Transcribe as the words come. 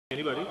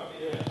Anybody?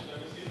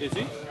 Is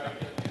he?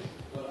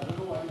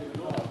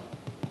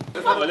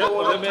 Well,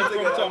 let me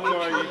from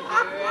Tongory.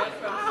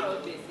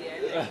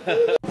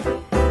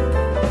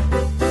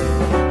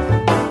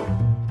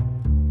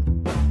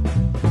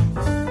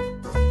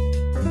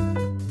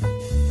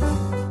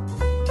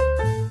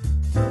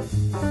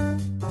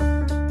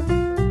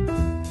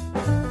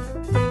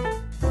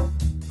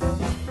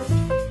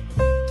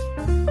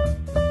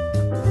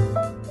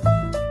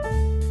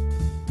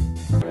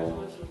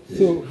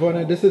 So,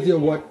 Vaughnette, this is your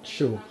what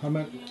show? How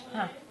much?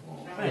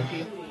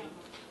 20.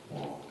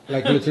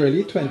 Like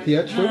literally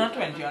 20th show? No, not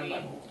 20 on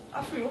one.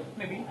 A few,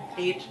 maybe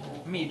 8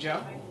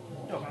 major.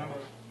 Talking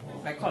about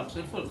like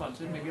concert, full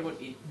concert, maybe about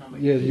 8 number.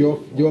 Yeah,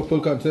 your full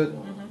concert,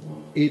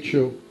 8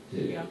 show.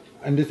 Yeah.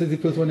 And this is the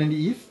first one in the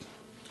East?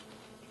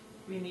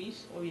 We in the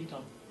East or we in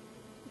town?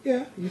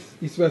 Yeah,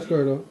 East West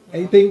Corridor.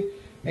 Anything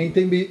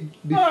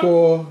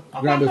before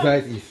Grand Bazaar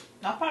East?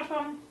 Apart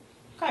from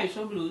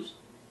Kaiso Blues.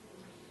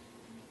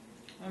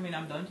 I mean,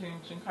 I'm done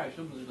singing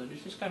Kaiso Blues, but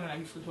this is kind of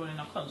like if we're in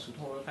a concert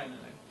hall, kind of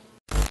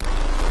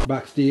like.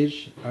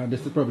 Backstage, and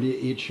this is probably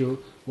an 8 show.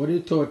 What are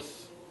your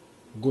thoughts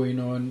going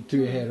on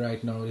through your head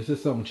right now? This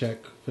is sound check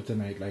for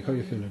tonight. Like, how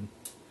you feeling?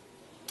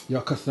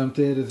 You're accustomed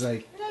to it? It's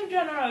like... No,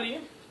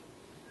 generally,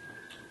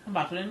 I'm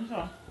battling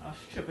a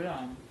stupid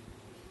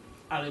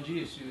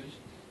allergy issues.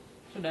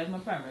 So that's my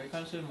primary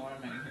concern more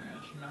than anything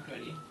else.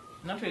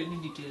 Not really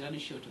the details of the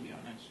show, to be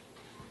honest.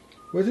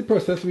 What's the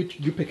process with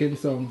you picking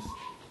songs?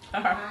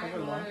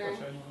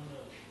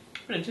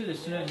 Plenty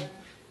listening.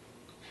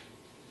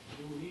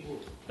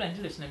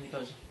 Plenty listening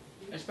because,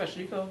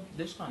 especially for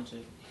this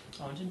concert,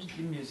 I wanted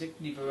the music,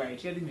 the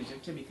variety of the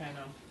music to be kind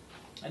of,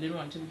 I didn't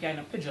want to be kind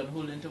of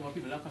pigeonholed into what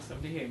people are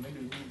accustomed to hearing me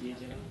doing these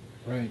days, you know.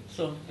 Right.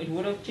 So it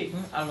would have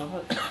taken a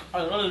lot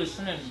of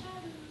listening.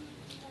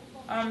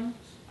 As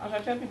I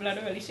tell people, I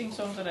don't really sing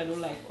songs that I don't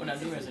like or that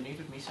do resonate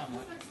with me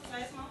somewhat.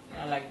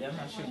 I like them,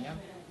 I sing them.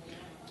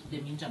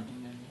 They mean something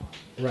to me.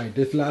 Right.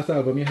 This last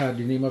album you had,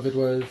 the name of it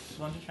was?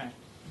 Want to Shine.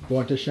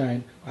 Want to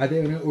Shine. Are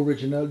there any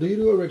original? Do you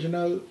do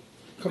original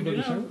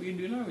composition? We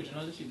do no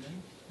original this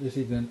evening. This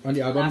season. On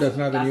the album doesn't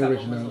have any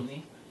original.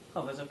 Only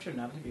covers of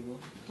Trinidad and Tobago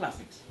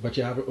classics. But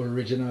you have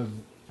originals.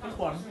 There's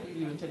one,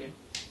 even tell you.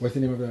 What's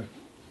the name of that?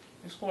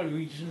 It's called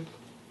Reason.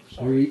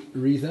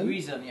 Reason?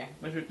 Reason, yeah.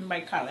 It was written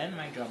by Colin,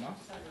 my drummer,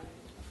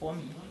 for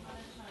me.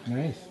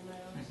 Nice.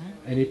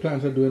 Any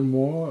plans of doing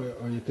more,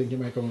 or you think you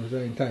might come up with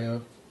the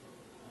entire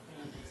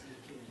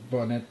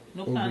Vaughnette?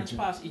 No plans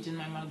past eating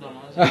my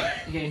McDonald's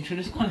getting through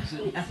this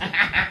concert.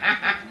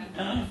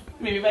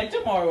 Maybe by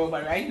tomorrow,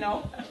 but right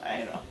now, I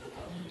don't know.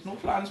 No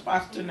plans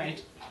past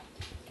tonight.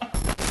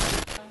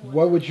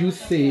 What would you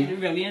say? You're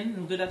really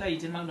good at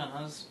eating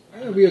McDonald's.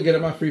 We'll get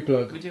them a free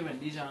plug. With your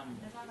Wendy's,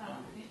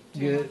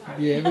 Yeah,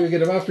 we'll get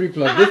them a free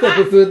plug. This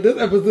episode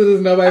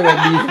is not by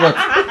Wendy's,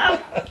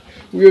 but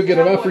we'll get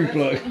them a free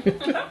plug.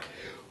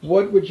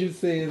 What would you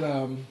say is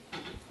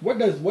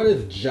what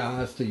is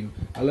jazz to you?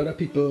 A lot of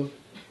people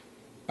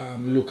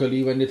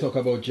locally, when they talk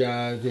about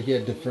jazz, they hear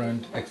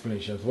different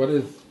explanations. What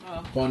is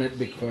Vaughnette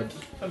Bigford's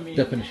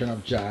definition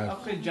of jazz?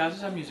 Okay, jazz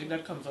is a music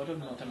that comes out of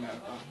North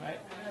America, right?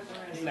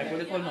 It's like what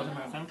they call North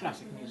American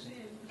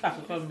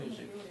classical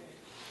music.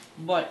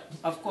 But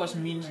of course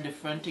means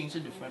different things to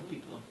different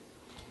people.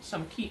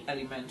 Some key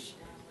elements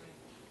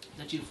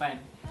that you find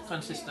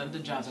consistent to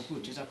jazz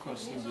approaches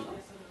across the world.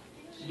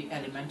 The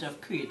element of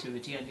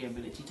creativity and the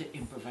ability to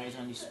improvise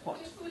on the spot.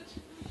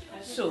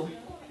 So,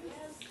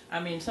 I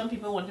mean, some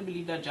people want to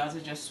believe that jazz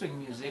is just swing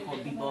music or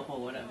bebop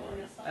or whatever.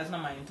 That's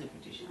not my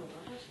interpretation.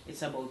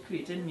 It's about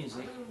creating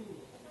music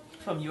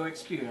from your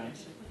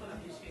experience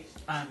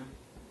and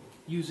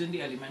using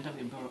the element of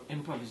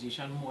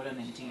improvisation more than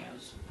anything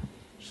else.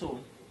 So,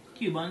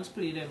 Cubans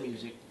play their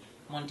music.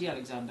 Monty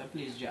Alexander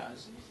plays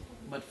jazz,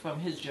 but from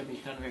his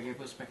Jamaican reggae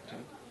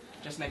perspective.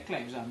 Just like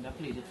Clive Zander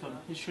played it from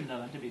his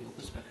Trinidad and Tobago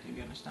perspective,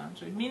 you understand?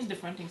 So it means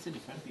different things to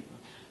different people.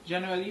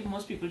 Generally,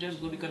 most people just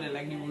go because they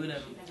like the word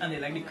and they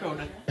like the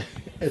crowd.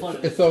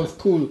 It sounds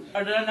cool.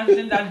 Other than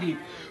nothing that deep.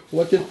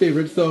 What's your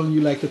favorite song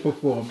you like to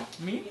perform?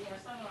 Me?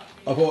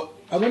 I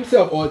wouldn't say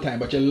of all time,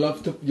 but you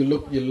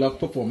love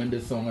performing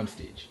this song on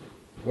stage.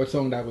 What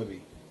song that would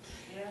be?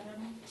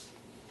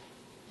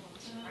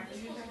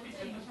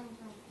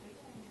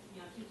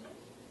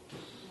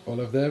 All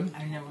of them?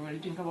 I never really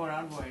think about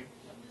that boy.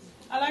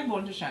 I like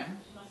Born to Shine.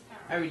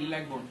 I really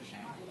like Born to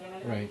Shine.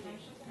 Right.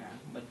 Yeah,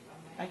 but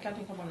I can't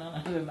think about none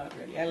other than that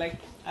really. I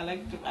like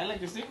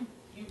to sing.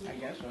 I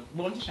guess.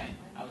 Born to Shine,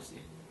 I would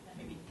say.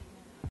 Maybe.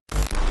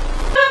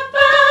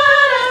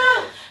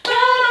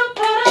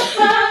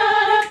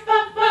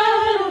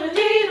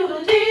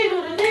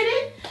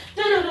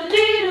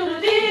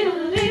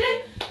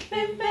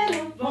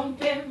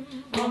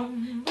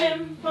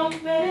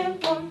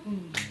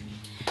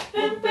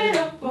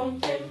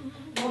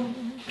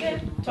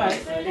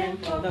 Twice.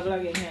 Double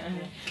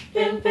again,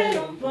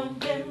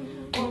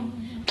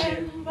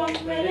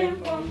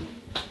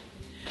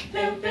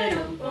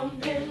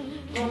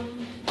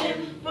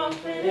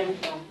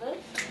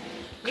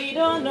 We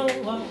don't know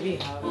what we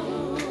have,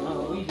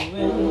 how we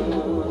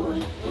doing.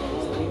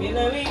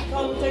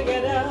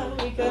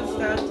 could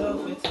start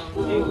off with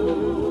something.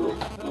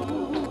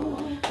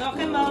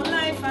 Talking about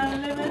life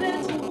and living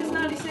it is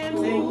not the same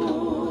thing.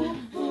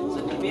 So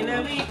maybe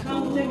let we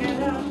come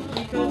together,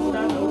 we could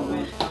start off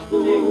with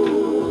something.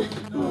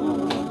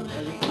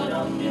 Let we go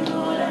down the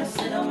road and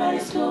sit down by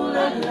the school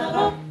and love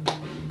up.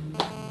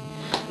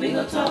 We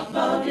go talk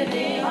about the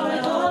day, how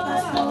it all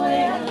passed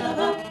away and love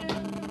up.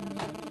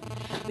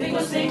 We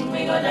go sing,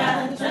 we go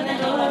dance, and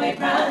then all we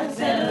prance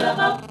and love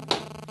up.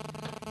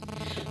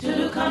 To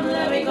do come,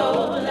 let me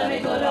go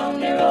down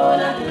the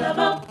road and love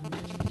up.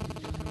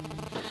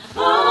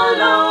 Oh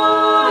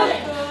Lord,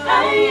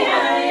 aye,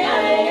 aye,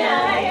 aye,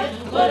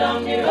 aye. Go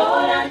down the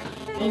road and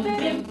boom,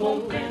 bim, boom,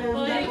 bim,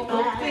 boom, bim,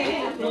 boom,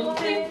 bim, boom,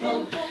 bim,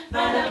 boom,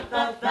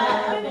 ba-da-ba-ba,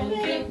 boom,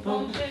 bim,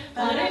 boom,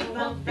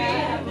 ba-da-ba-ba,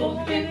 boom,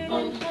 bim,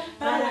 boom,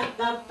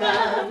 ba-da-ba-ba,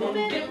 boom,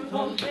 bim,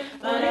 boom,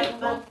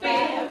 ba-da-ba-ba,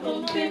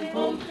 boom, bim,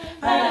 boom,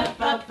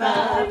 ba-da-ba-ba,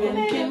 boom,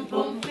 bim,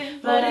 boom,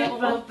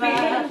 ba-da-ba-ba,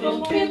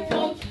 boom, bim,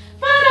 boom,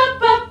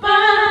 ba-da-ba-ba.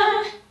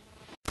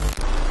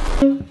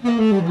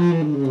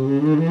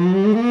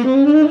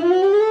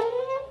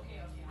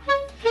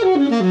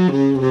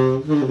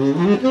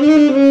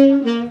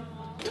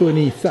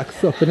 20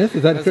 saxophonist,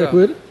 is that the correct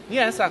word?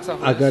 Yeah,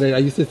 saxophonist. I got it. I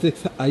used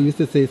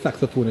to say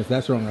saxophonist.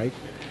 That's wrong, right?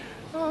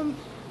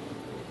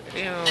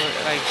 You know,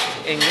 like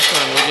English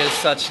language is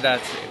such that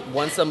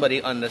once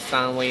somebody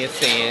understands what you're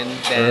saying,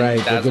 then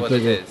Right, that's what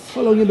it is.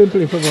 How long you been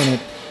playing for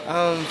Vaughnette?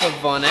 For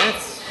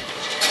Vaughnette,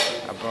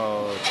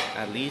 about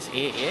at least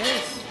 8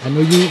 years. I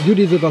know you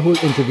deserve a whole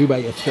interview by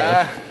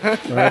yourself.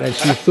 Right, and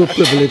she's so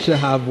privileged to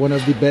have one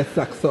of the best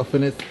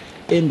saxophonists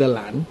in the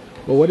land.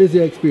 But what is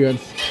your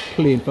experience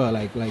playing for her?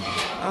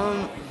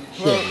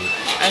 Well,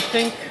 I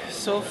think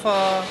so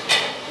far,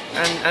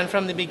 and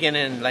from the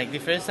beginning, like the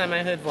first time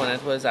I heard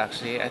Vaughnette was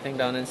actually, I think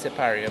down in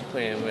Siparia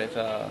playing with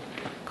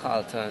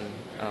Carlton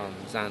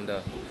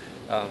Zander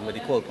with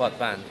the Cold Pot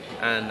Band,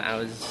 and I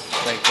was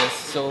like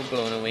just so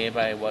blown away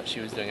by what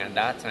she was doing at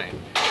that time.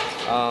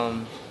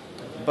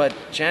 But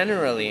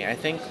generally, I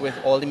think with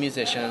all the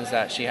musicians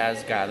that she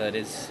has gathered,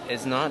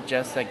 is not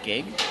just a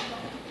gig.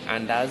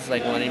 And that's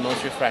like one of the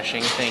most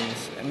refreshing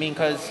things. I mean,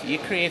 because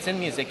you're creating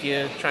music,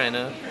 you're trying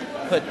to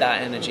put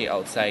that energy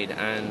outside.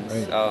 And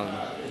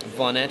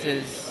Vaughnette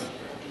is,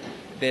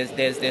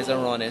 there's a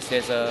rawness,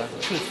 there's a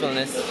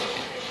truthfulness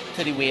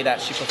to the way that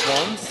she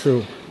performs.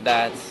 True.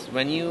 That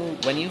when you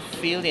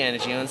feel the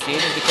energy on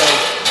stage, it's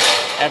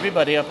because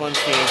everybody up on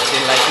stage,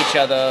 they like each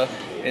other.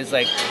 It's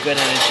like good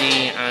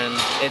energy, and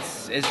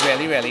it's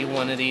really, really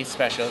one of the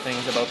special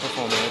things about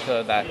performing with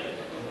her that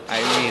I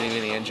really,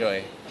 really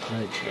enjoy.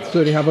 Right.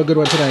 So you have a good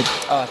one tonight.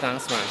 Oh,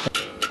 thanks, man.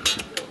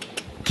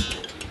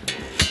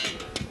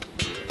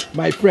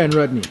 My friend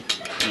Rodney.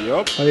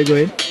 Yup. How you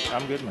going?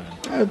 I'm good, man.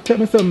 Tell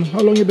me something.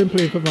 How long you been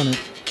playing for Vaughnette?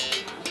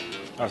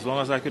 As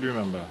long as I could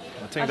remember.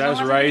 I think that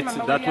was right.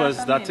 That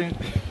was that thing.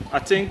 I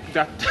think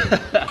that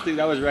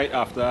was right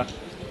after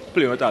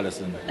playing with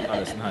Alison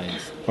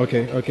Hines.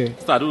 Okay.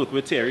 Started working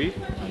with Terry,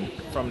 and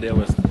from there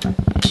was.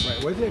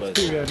 Right. What's your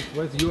experience?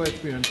 What's your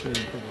experience playing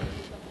for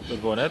Vaughnette?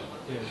 With Vaughnette?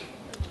 Yes.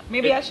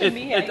 Maybe I should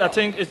be here. I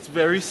think it's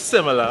very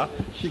similar.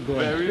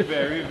 Very,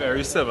 very,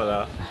 very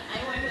similar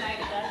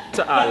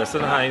to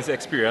Alison Hines'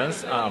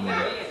 experience.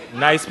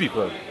 Nice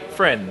people,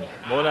 friend,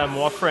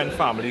 more friend,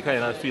 family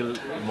kind of feel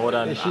more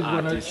than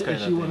artist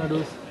kind of thing. One of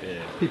those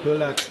people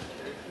that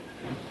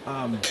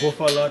buff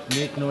a lot,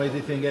 make noisy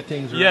thing, get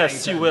things right?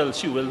 Yes, she will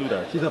do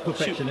that. She's a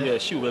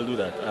perfectionist. She will do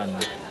that,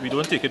 and we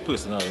don't take it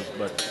personal,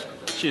 but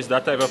she's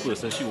that type of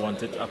person. She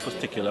wants it a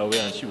particular way,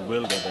 and she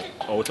will get it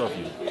out of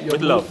you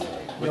with love.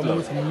 Your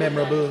most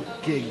memorable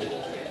gig,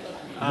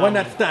 one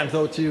that stands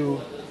out to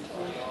you.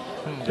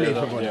 There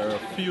are a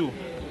few.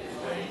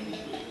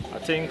 I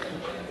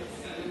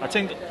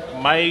think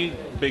my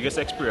biggest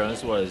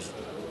experience was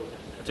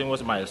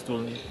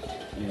milestone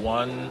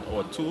 1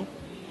 or 2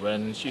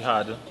 when she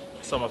had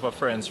some of her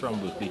friends from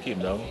Berkeley came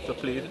down to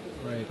play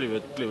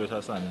with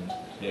us, and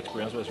the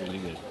experience was really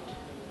good.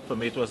 For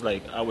me, it was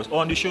like I was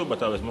on the show,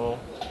 but I was more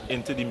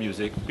into the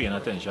music, paying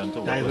attention to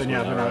what was going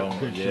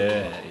around.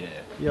 Yeah.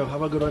 Yo,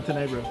 have a good one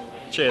tonight, bro.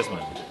 Cheers,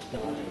 man.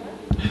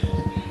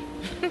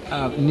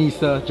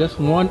 Nisa, just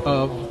one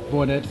of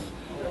Vaughnette's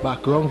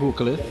background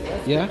vocalists.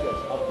 Yeah.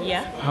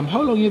 Yeah.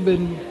 How long you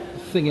been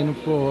singing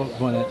for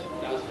Vaughnette?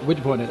 With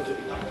Vaughnette?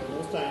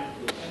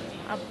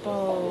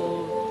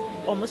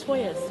 About almost 4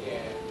 years.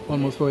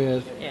 Almost 4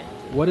 years. Yeah.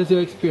 What is your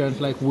experience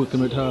like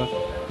working with her?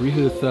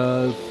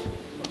 Rehearsals,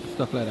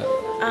 stuff like that.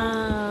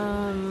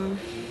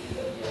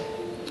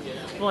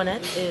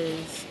 Vaughnette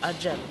is a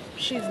gem.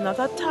 She's not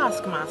a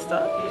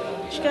taskmaster.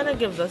 She kind of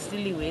gives us the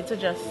leeway to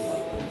just,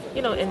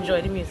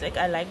 enjoy the music.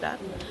 I like that.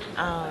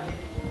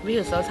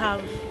 Rehearsals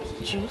have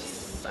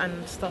juice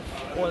and stuff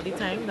all the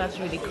time. That's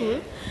really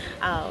cool.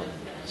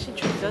 She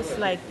treats us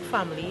like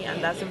family,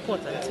 and that's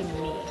important to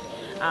me.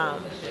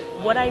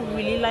 What I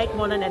really like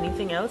more than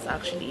anything else,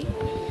 actually,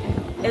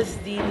 is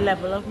the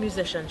level of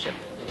musicianship.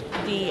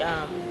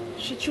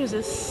 She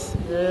chooses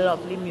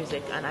lovely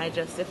music, and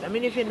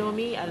if you know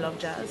me, I love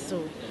jazz,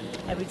 so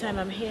every time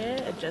I'm here,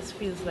 it just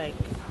feels like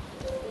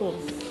cool.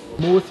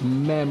 Most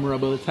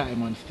memorable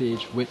time on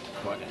stage with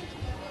Vaughnette.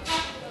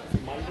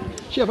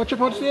 She ever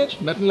trip on stage?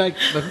 Nothing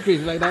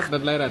crazy like that,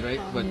 nothing like that,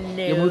 right? But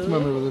your most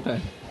memorable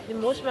time. The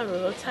most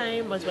memorable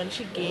time was when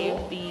she gave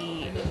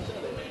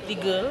the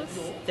girls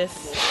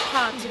this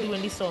part to do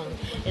in the song.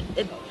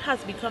 It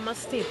has become a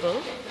staple,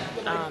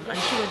 and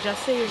she would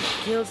just say,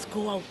 "Girls,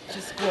 go out,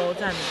 just go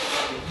out,"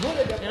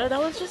 and that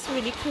was just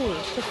really cool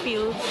to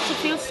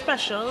feel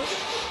special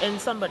in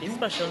somebody's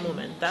special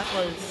moment. That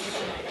was,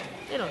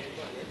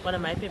 one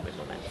of my favorite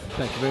moments.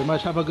 Thank you very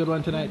much. Have a good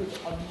one tonight.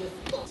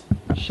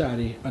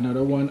 Jadee,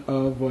 another one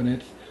of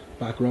Vaughnette's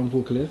background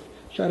vocalists.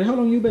 Jadee, how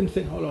long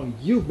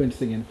you've been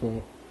singing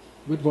for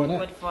with Vaughnette?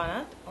 With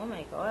Vaughnette? Oh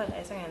my god,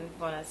 I sang in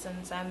Vaughnette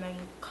since I'm in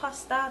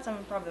Costa.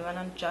 I'm probably when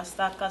I'm just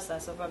at Costa,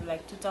 so probably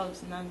like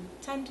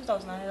 2010,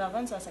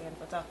 2011, so I sang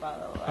for Top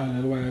While.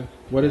 And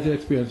what is your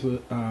experience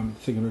with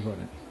singing with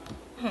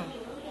Vaughnette?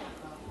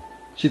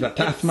 She's a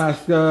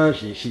taskmaster,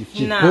 she's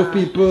both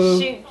people.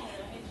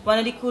 One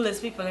of the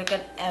coolest people you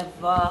could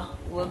ever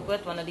work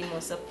with, one of the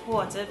most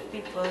supportive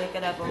people you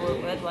could ever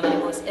work with, one of the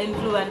most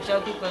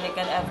influential people you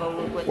could ever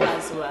work with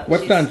as well.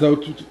 What stands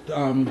out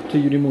to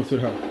you the most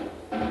with her?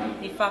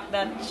 The fact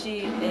that she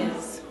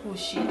is who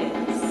she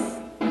is.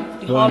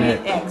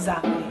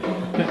 Exactly.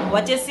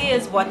 What you see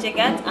is what you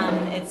get,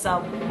 and it's a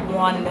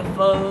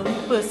wonderful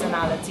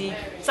personality.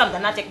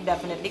 Something that you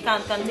definitely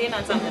can't contain,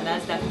 and something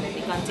that's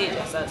definitely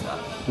contagious as well.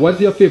 What's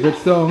your favorite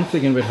song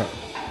singing with her?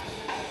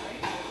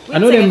 I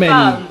know there are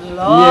many.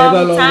 For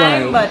a long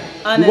time, while. but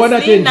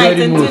honestly, Night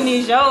in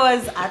Tunisia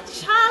was a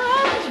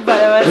challenge, but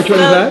it was Which still,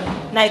 one is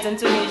that? Night in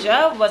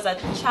Tunisia was a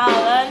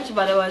challenge,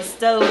 but it was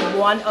still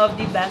one of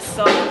the best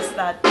songs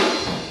that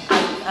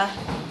I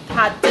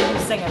had to do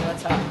singing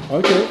with her.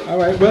 Okay,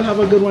 alright. Well, have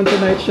a good one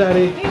tonight,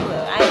 Jadee. We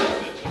will.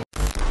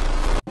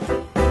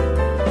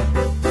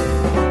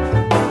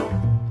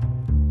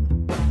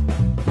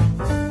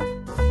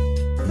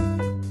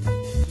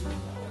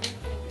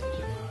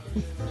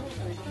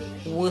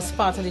 Worst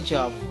part of the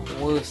job,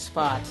 worst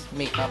part,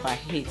 makeup, I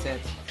hate it.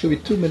 So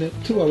with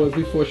 2 hours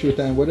before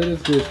showtime, what does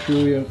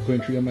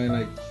going through your mind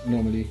like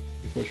normally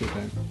before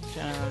showtime?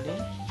 Generally,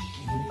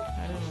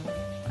 I don't know.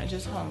 I'm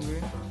just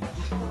hungry.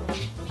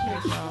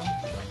 Right now,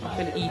 I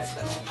could eat.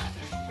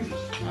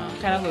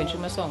 Kind of going through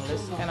my song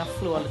list, kind of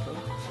flow a little.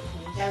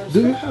 Do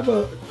you have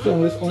a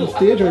song list on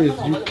stage, or do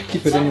you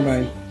keep it in your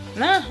mind?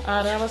 Nah,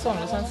 I don't have a song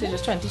list on stage.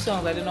 There's 20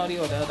 songs. I don't know the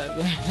order that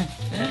way.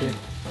 Okay.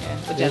 Yeah,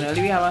 but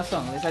generally we have a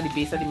song list at the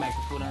base of the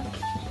microphone. And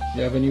Do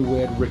you have any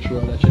weird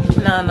ritual that you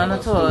do? no, none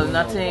at all.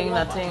 Nothing.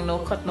 No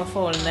cut, no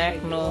foul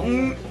neck, no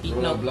eat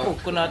no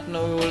coconut,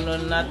 no roll, no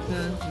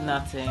nothing.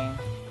 Nothing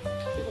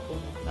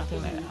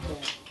like that.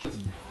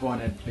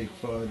 Vaughnette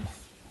Bigford's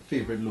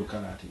favorite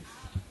local artist?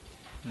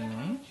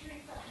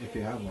 If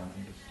you have one.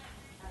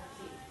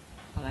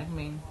 I like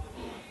Ming.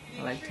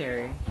 I like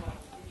Terry.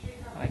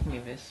 I like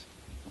Mavis.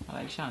 I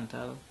like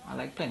Chantal. I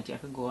like plenty. I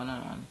could go on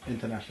and on.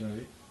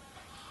 Internationally?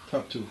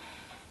 Top 2.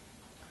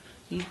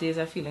 These days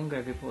I'm feeling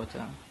Gregory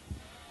Porter.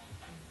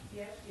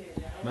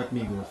 Not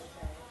Migos.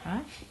 Huh?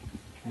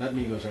 Not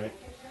Migos, right?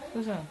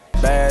 Who's that?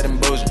 Bad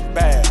and bougie,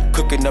 bad.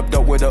 Cooking up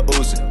dope with a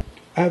Uzi.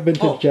 I've been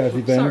to jazz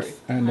events,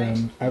 sorry.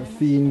 and I've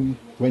seen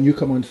when you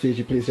come on stage,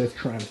 the place just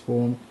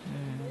transform.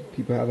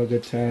 People have a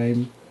good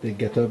time. They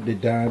get up, they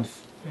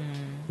dance.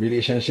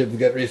 Relationships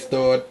get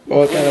restored.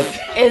 All kind of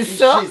It's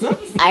so.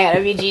 I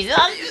gotta be Jesus.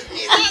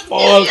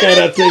 all kind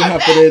of thing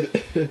happening.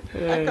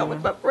 I come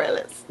with my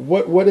prayers.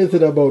 What is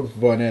it about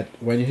Vaughnette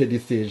when you hit the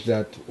stage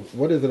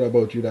what is it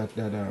about you that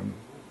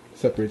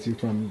separates you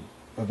from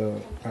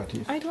other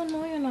artists? I don't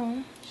know, you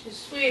know. She's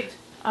sweet.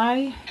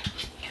 I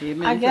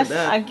guess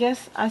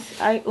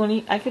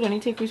I could only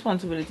take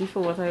responsibility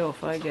for what I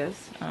offer, I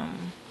guess.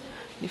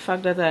 The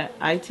fact that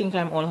I think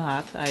I'm all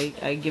heart,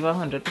 I give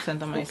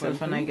 100% of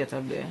myself when I get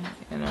up there.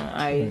 You know,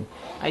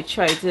 I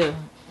try to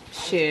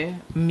share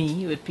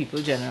me with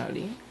people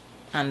generally,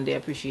 and they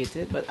appreciate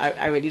it. But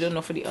I really don't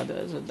know for the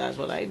others. That's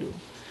what I do.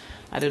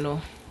 I don't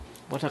know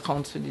what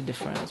accounts for the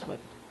difference, but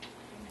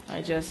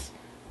I guess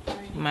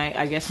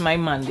my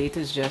mandate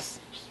is just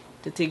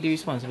to take the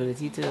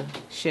responsibility to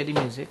share the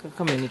music,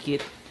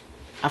 communicate,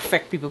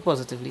 affect people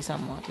positively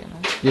somewhat. You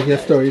know. You hear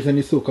stories in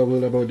the soca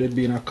world about it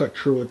being a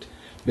cutthroat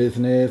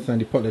business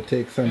and the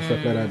politics and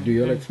stuff like that. Do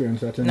you all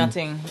experience that?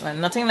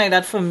 Nothing like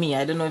that for me.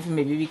 I don't know if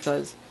maybe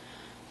because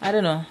I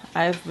don't know.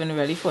 I've been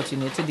really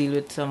fortunate to deal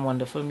with some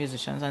wonderful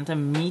musicians and to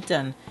meet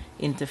and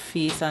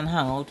interface and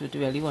hang out with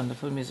really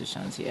wonderful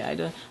musicians here. I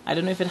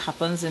don't know if it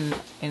happens in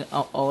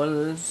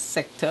all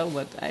sector,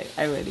 but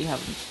I really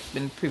haven't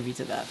been privy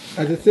to that.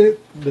 As I say,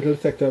 little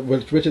sector,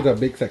 which is a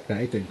big sector,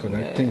 I think, because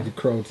I think the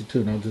crowds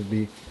turn out to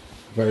be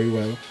very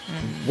well.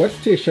 What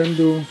station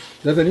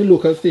does any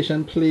local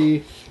station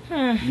play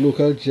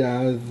local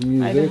jazz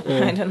music?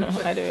 I don't know.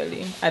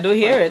 I don't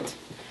hear it.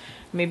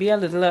 Maybe a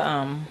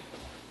little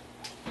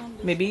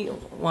maybe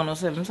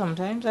 107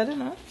 sometimes. I don't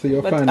know. So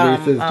your fan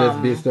base is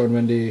just based on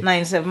when they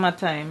 97 at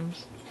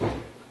times.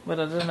 But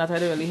other than that, I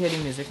don't really hear the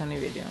music on the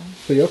radio.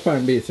 So your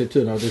fan base, it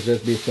turn out is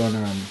just based on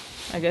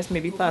I guess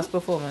maybe past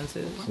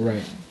performances.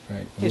 Right.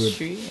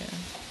 History, yeah.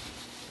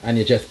 And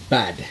you're just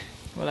bad.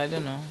 Well, I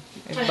don't know.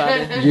 If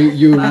bad is,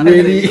 You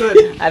really...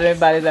 I don't know if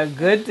bad is a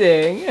good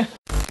thing.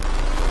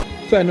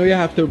 So I know you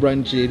have to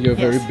run, Jade. You're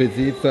Yes. very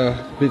busy. It's a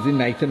busy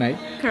night tonight.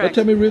 But Correct.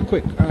 tell me real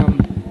quick.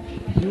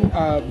 You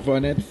are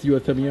Vaughnette's. You are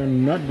telling me you're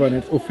not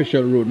Vaughnette's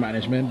official road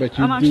management, but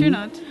you I'm actually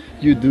not.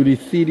 You do the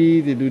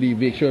CDs. You do the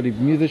make sure the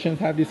musicians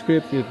have the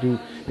scripts. You do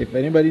if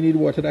anybody need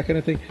water, that kind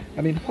of thing.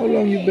 I mean, how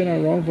long you've been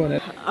around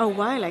Vaughnette? A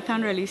while. I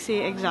can't really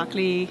say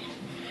exactly.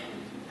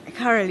 I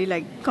can't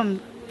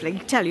really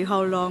tell you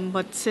how long,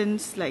 but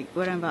since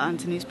whenever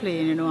Anthony's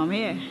playing, I'm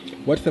here.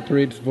 What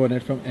separates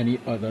Vaughnette from any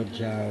other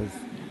jazz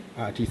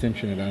artist in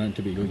Trinidad and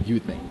Tobago, you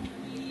think?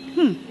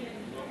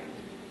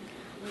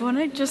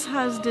 Vaughnette just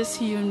has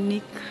this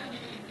unique.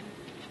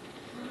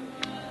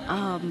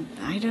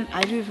 I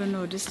don't even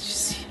know, this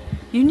just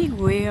unique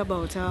way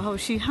about her, how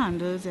she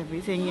handles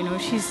everything.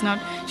 She's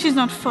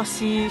not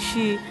fussy.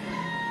 She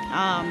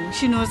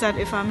knows that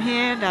if I'm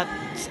here, that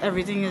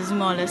everything is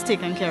more or less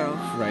taken care of.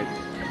 Right.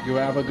 You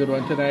have a good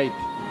one tonight.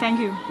 Thank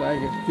you.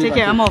 Thank you. Take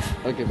care. I'm off.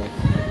 Okay, bye.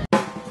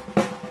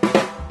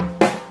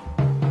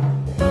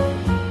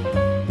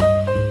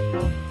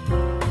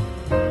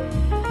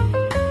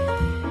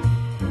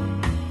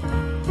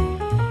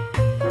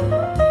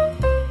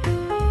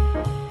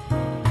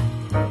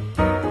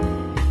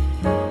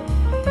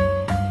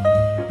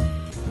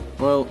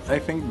 Well, I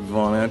think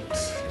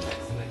Vaughnette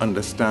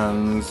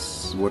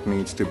understands what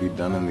needs to be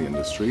done in the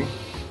industry.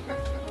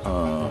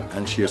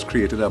 And she has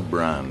created a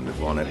brand.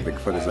 Vaughnette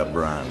Bigford is a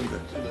brand.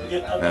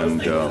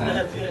 And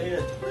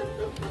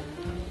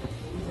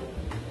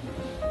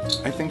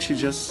I think she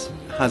just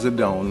has it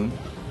down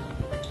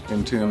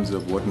in terms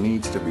of what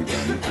needs to be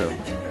done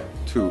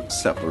to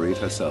separate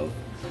herself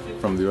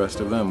from the rest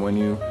of them. When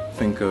you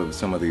think of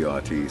some of the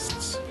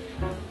artists,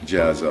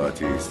 jazz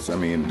artists, I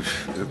mean,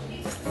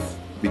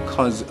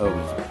 because of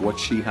what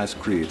she has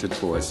created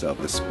for herself,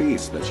 the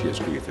space that she has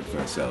created for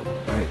herself,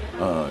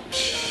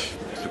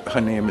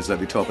 her name is at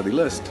the top of the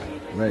list.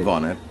 Right.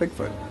 Vaughnette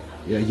Bigford.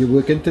 Yeah, you're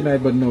working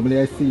tonight, but normally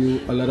I see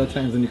you a lot of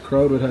times in the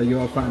crowd with her.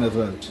 You're a fan as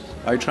well.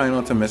 I try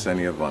not to miss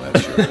any of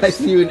Vaughnette's shows. I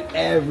see you in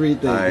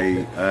everything.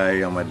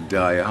 I am a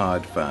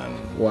die-hard fan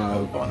Wow.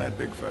 of Vaughnette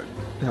Bigford.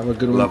 Have a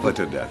good one. Love her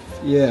to death.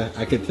 Yeah,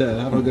 I can tell.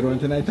 Have a good one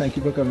tonight. Thank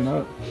you for coming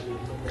out.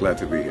 Glad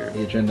to be here.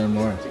 Adrian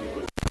Dunmore.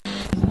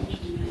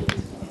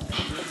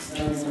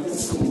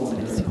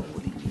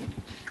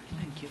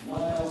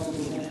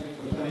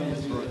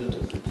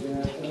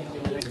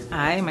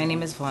 Hi, my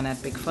name is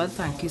Vaughnette Bigford.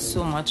 Thank you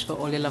so much for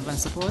all your love and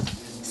support.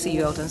 See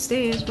you out on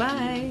stage.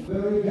 Bye.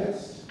 Very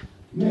best,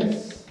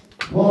 Miss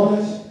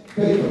Vaughnette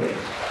Bigford.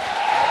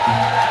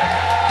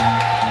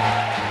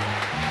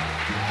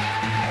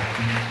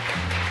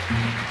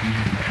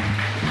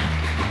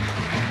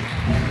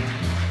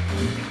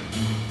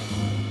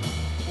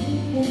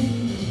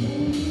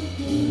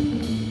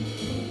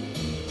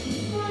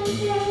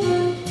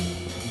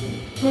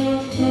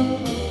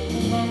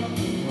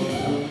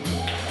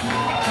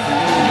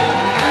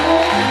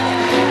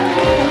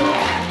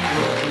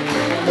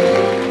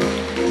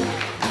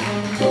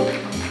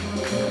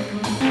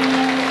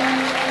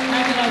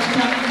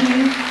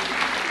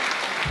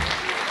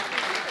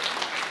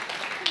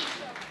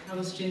 I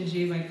was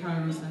changing my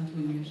Carlos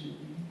Antonio should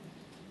be.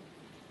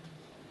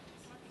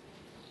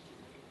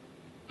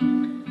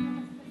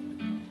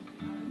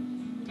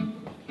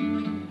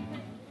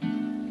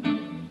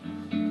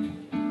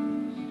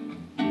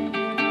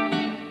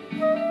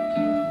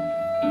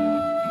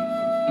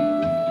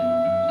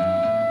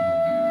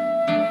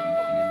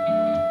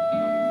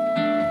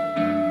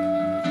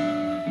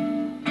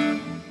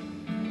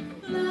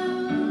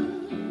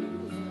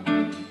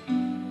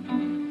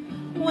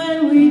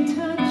 When we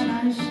touch,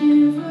 I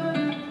shiver.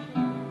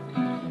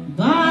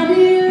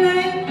 Body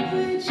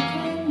language,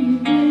 can you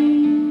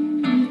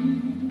blame?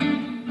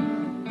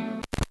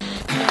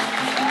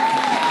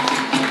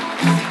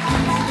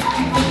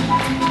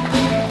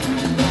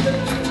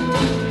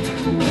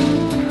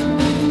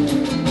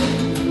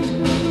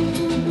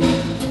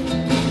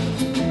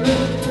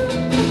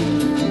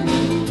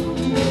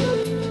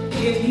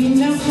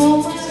 Querida,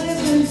 forma de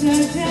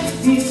pensarte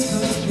así,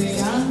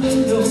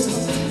 conspirando.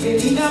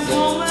 Querida,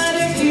 forma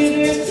de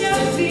quererte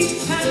así,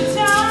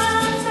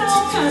 cantando,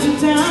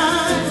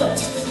 cantando.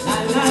 La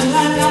la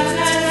la la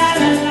la la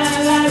la la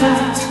la la.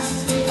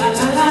 La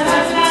la la la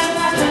la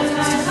la la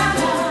la la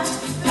la.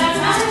 La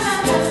la la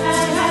la la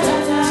la la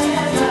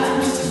la la.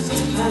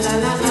 La la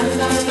la la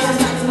la la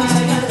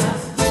la la.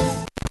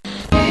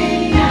 Hey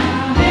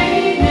now,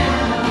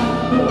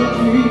 the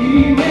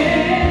dream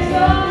is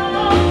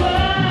over.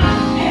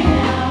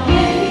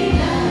 Hey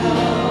now, the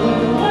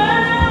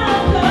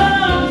world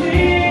comes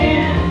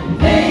in.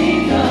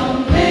 They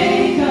come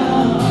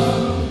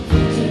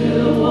to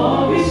the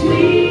war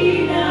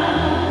between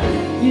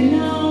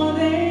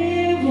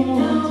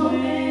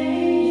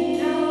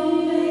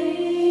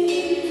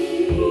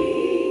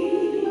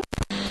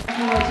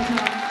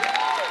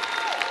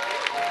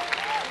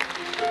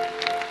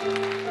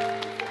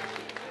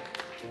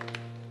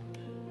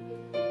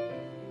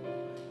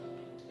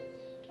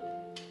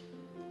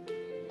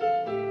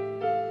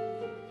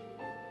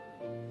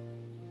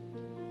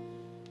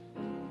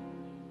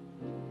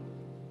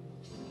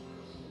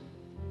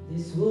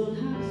This world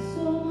has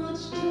so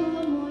much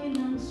turmoil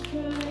and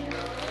strife,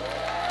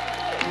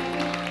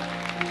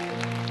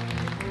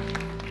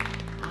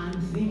 and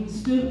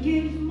things to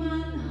give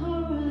man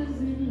horrors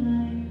in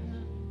life.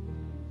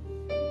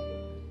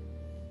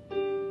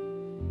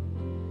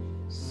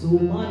 So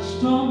much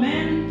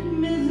torment,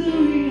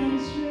 misery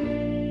and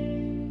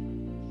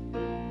strain,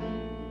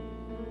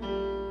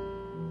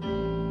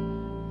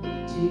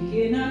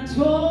 taking a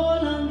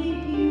toll on the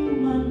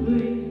human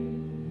brain.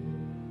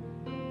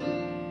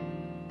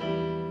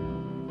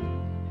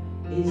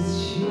 Is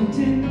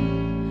shooting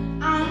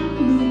and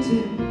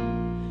looting,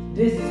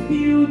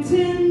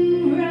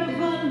 disputing,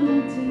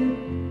 revoluting.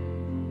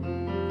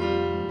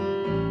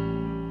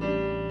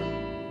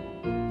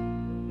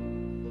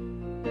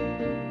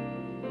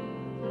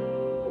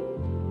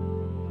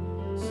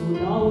 So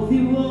now the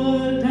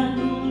world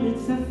and all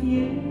its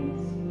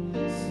affairs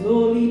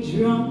slowly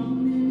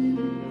drowning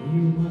in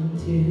human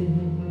tears.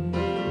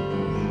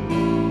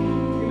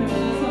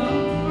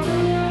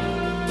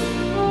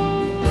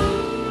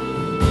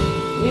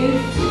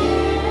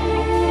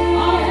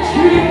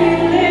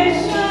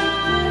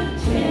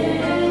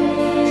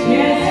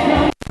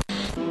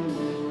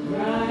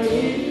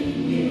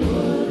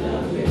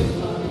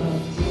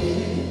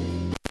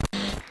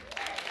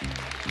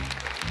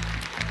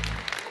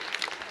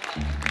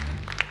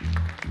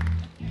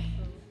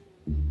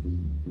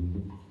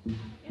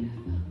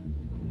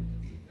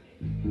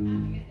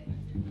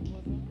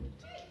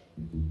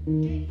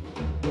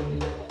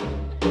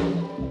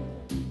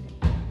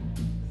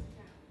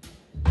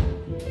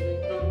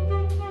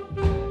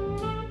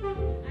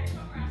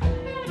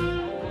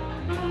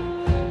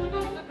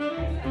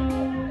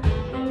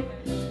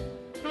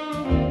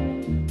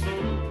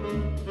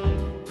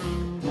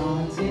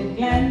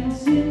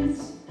 Glances,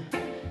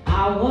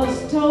 I was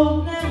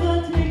told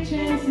never take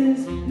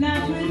chances,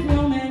 not with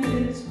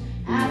romances.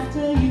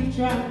 After you've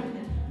tried,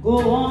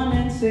 go on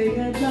and say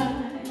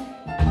goodbye.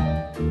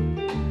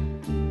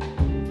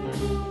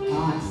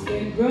 Hearts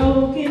get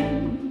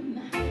broken,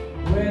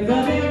 whether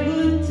they're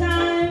good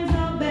times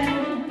or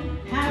bad,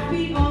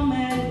 happy or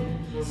mad,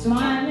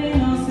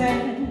 smiling or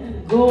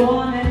sad, go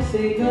on and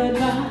say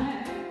goodbye.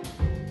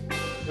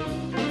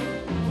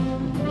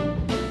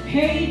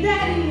 Hey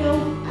daddy-o,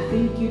 I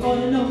think you ought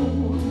to know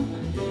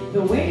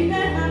the way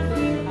that I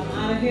feel, I'm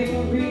out of here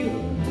for real.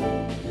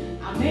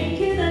 I'm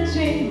making a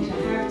change, I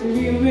have to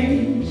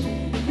rearrange.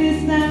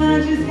 This time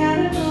I just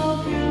gotta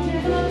go,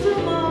 counting on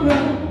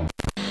tomorrow.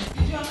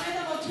 You're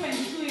about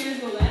 22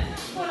 years old, eh?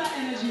 Full of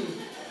energy.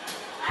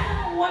 I don't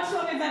know what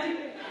song is that you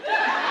play.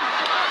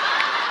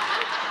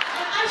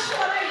 But I'm sure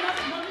that you're not.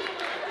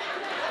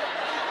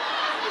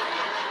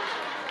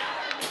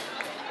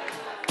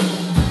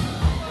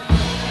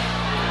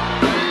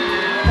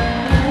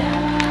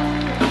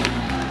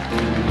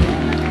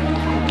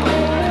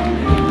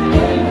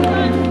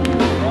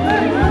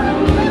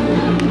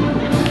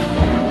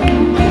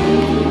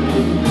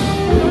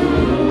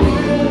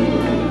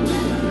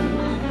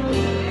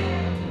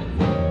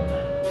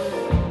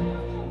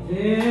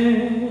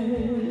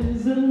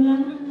 There's a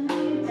light.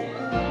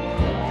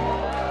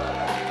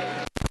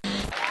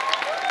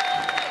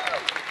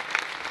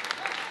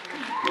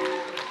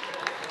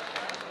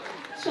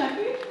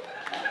 Shaggy?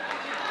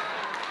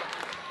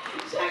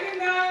 Shaggy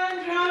now on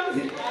drums.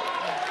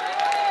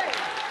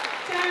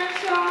 Terrence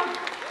Shaw.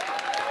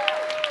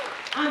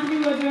 Anthony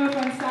Woodruff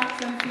on sax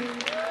and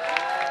flute.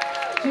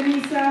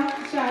 Janisa,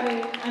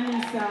 Jadee,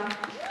 Anissa,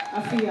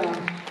 Afia.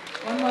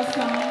 One more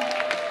song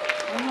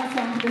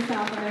to this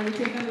half, and then we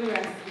take on the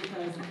rest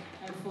because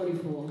I'm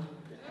 44.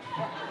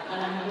 And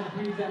I have a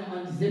breathe and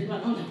one zip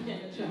and all that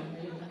kind of trouble.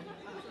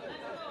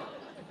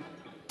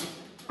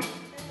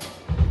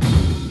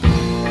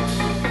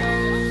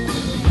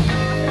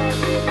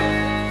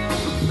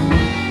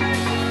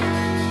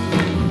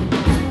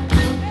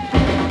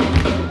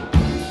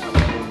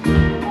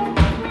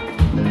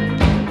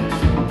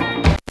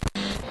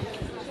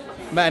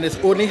 Man, it's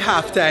only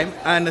halftime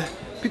and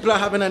people are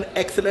having an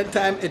excellent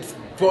time. It's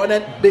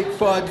Vaughnette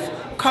Bigford's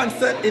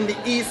concert in the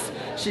East.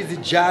 She's the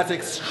jazz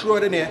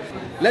extraordinaire.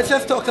 Let's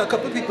just talk to a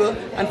couple people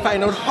and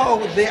find out how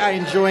they are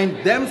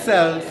enjoying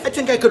themselves. I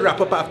think I could wrap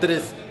up after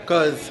this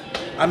because,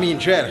 I mean,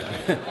 Dre,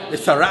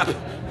 it's a wrap.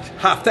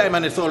 Halftime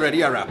and it's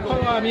already a wrap. How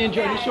are you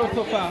enjoying the show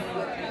so far?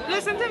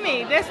 Listen to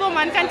me, this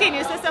woman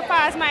continues to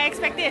surpass my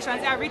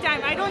expectations every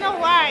time. I don't know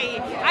why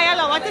I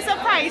allow her to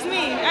surprise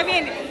me. I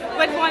mean,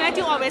 with Vaughnette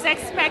you always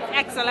expect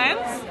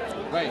excellence,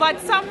 right, but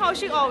somehow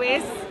she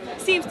always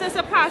seems to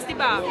surpass the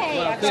bar.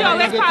 She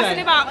always passes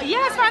the bar.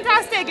 Yes,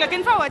 fantastic.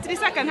 Looking forward to the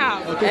second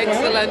half. Okay,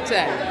 excellent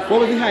time. What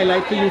was the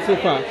highlight for you so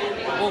far?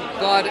 Oh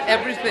God,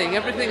 everything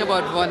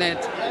about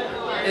Vaughnette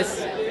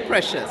is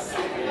precious.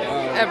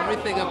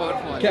 Everything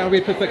about Vaughnette. Can't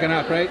wait for second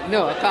half, right?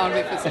 No, I can't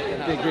wait for second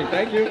half. Okay, great.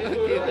 Thank you.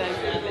 Okay, thank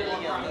you.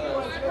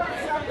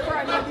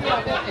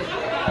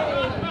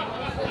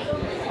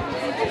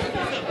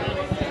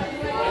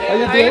 How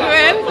you doing?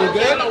 You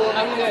good?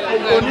 I'm good.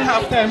 Only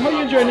halftime. How are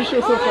you enjoying the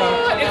show so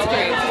far? It's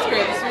great. It's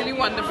great. It's really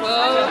wonderful.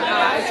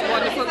 It's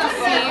wonderful to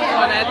see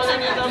Vaughnette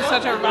do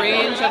such a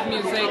range of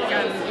music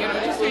and, you know,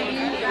 just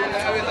really...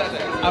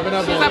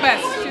 She's the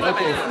best. She's the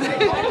best.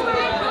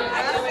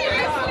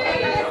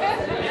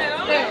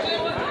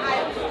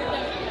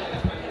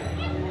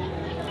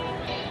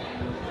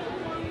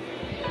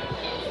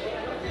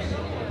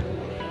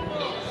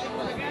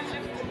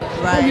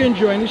 How are you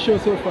enjoying the show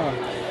so far?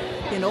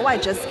 You know, I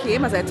just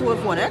came, as I told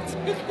Vaughnette.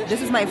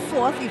 This is my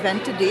 4th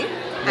event today.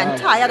 And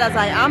tired as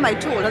I am, I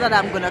told her that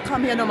I'm going to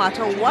come here no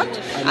matter what.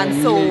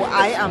 And so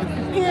I am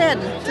prepared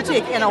to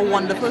take in a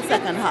wonderful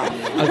second half.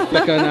 A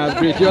second half,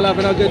 great. You all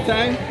having a good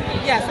time?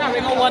 Yes,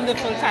 having a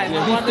wonderful time.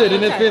 Yeah, he's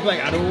sitting in his face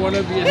like, I don't want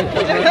to be in the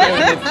camera.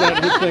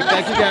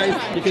 Thank you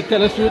guys. You can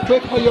tell us real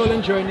quick how you all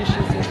enjoying this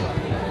show so far.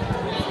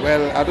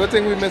 Well, I don't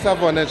think we miss a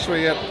Vaughnette show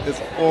yet. It's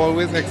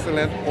always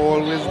excellent,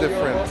 always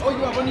different. Oh,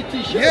 you have on the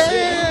t-shirt?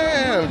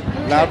 Yeah!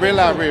 Labre,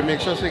 Labre. Make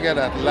sure she get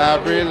that.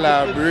 Labre,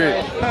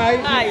 Labre.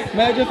 Hi.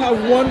 May I just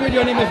have one word?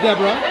 Your name is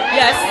Deborah?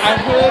 Yes. I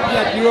heard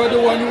that you're the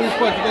one who is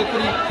responsible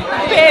for the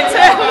painting.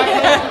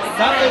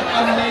 That is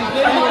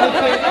amazing. You want to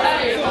say,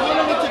 so how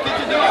long did it take you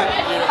to do it?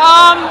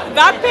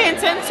 That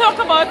painting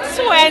took about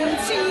 24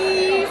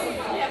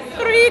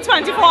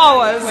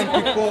 hours.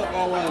 24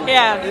 hours.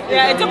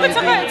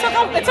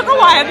 It took a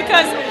while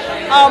because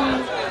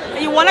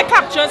you want to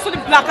capture, so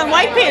the black and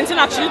white painting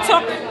actually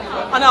took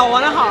an hour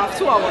and a half,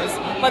 2 hours.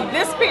 But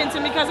this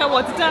painting, because I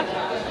wanted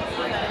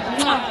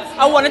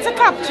to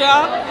capture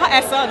her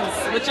essence,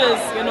 which is,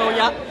 you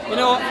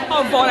know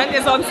how Vaughnette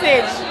is on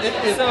stage. It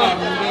is so,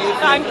 amazing.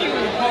 Thank you.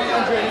 How are you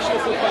enjoying the show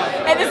so far?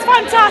 It is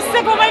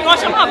fantastic. Oh my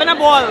gosh, I'm having a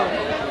ball.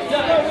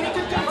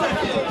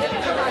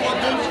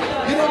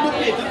 You don't do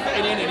paintings for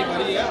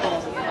anybody, yeah?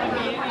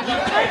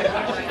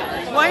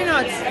 Why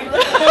not?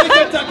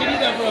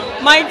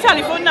 My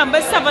telephone number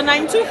is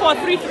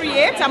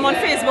 792-4338. I'm on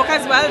Facebook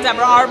as well,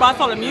 Deborah R.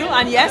 Bartholomew.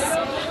 And yes,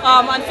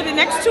 and for the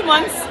next 2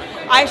 months,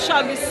 I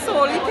shall be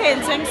solely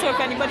painting. So if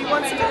anybody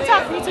wants to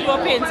contact me to go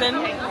painting.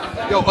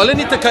 Yo, all you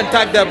need to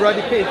contact Deborah.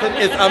 The painting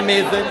is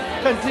amazing.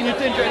 Continue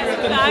to enjoy the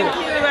rest of the show. Thank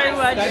you very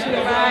much.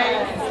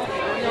 Bye.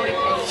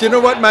 You know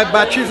what, my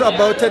battery's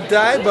about to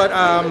die, but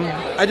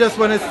I just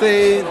want to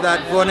say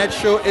that Vaughnette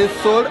show is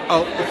sold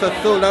out. It's a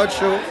sold out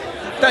show.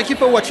 Thank you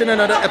for watching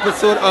another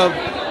episode of,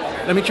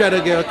 let me try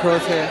to get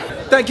across here.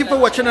 Thank you for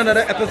watching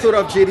another episode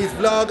of Jadee's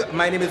vlog.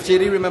 My name is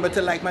Jadee. Remember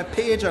to like my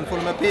page and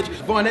follow my page.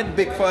 Vaughnette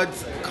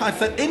Bigford's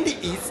concert in the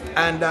East,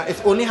 and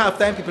it's only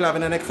halftime. People are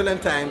having an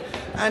excellent time.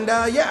 And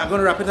yeah, I'm going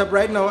to wrap it up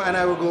right now, and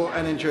I will go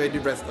and enjoy the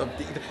rest of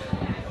the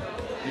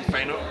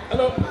final.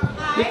 Hello.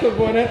 Mr.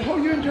 Vaughnette, how are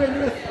you enjoying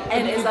this?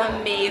 It is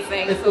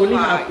amazing. It's so only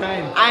far. half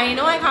time. I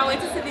know, I can't wait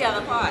to see the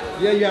other part.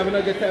 Yeah, you having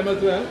a good time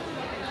as well?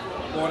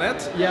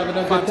 Vaughnette? You having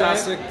a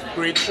fantastic, good time?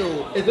 great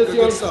show. Is this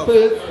your first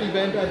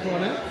event at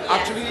Vaughnette?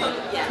 Actually,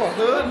 yes. for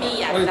her? For me,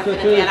 yes, oh,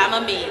 definitely, and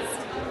I'm amazed.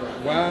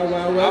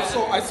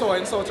 Wow. I saw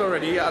in South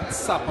already at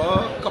Supper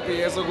a couple of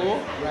years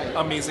ago. Right.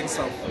 Amazing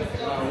stuff.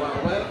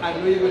 Wow. Well, I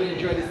know you will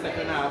enjoy the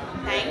second half.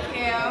 Thank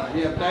you.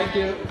 Yeah, thank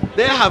you.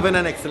 They're having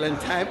an excellent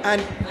time,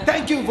 and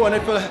thank you,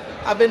 Vaughnette, for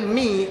having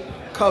me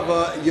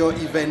cover your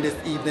event this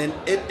evening.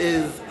 It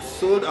is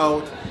sold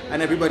out,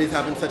 and everybody's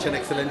having such an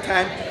excellent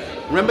time.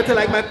 Remember to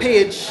like my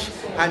page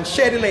and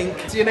share the link.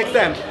 See you next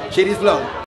time. Jadee's vlog.